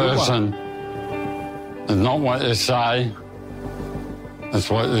a person is not what they say, it's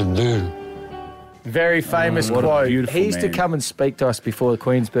what they do. Very famous what a quote. beautiful He used to man. come and speak to us before the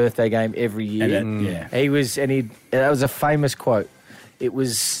Queen's birthday game every year. And yeah. That was a famous quote. It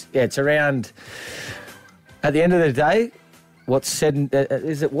was, it's around, at the end of the day, what's said and,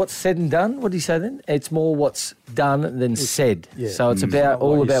 what's said and done? What do you say then? It's more what's done than said. yeah. So it's It's about not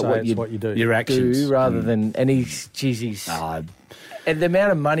all what you about say, what it's you, what you do. Your actions. do rather than any, geez, and the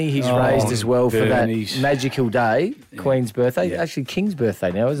amount of money he's raised as well for that Bernie's. magical day, Queen's birthday, Yeah. actually King's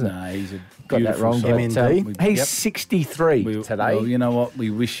birthday now, isn't it? No, he's a Got that beautiful wrong. soul. But, he's Yep. 63 today, Well, you know what? We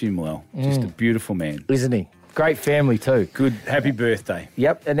wish him well. Just a beautiful man. isn't he? Great family too. Good, happy birthday.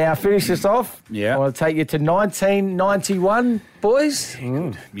 Yep, and now finish this off. Yeah. I want to take you to 1991, boys.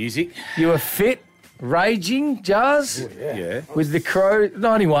 Music. You were fit, raging, Jars, Yeah. with the Crow.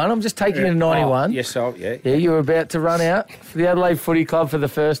 91, I'm just taking you to 91. Oh, yes, yeah. Yeah, you were about to run out for the Adelaide Footy Club for the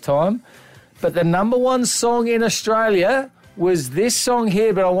first time. But the number one song in Australia was this song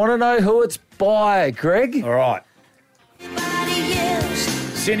here, but I want to know who it's by, Greg. All right.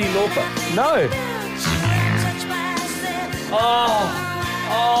 Cyndi Lauper. No.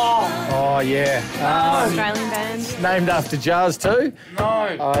 Oh, yeah. Australian band. Named after Jars too. No.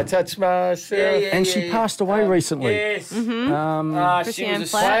 I touch myself. And she passed away recently. Yes. Mm-hmm. She Christiane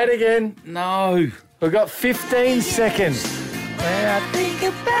was a Platt. Play it again. No. We've got 15 seconds. When I think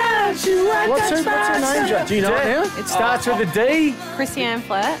about you, I What's touch her name, Jo? Do you know it now? It starts with a D. Christiane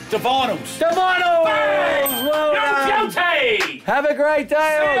Platt. The Vinyls. The Vinyls! Well done. You're guilty. Have a great day.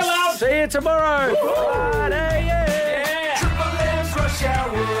 See you, I'll love. see you tomorrow. Friday, yeah. Triple M's Rush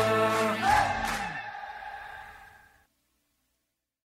Hour.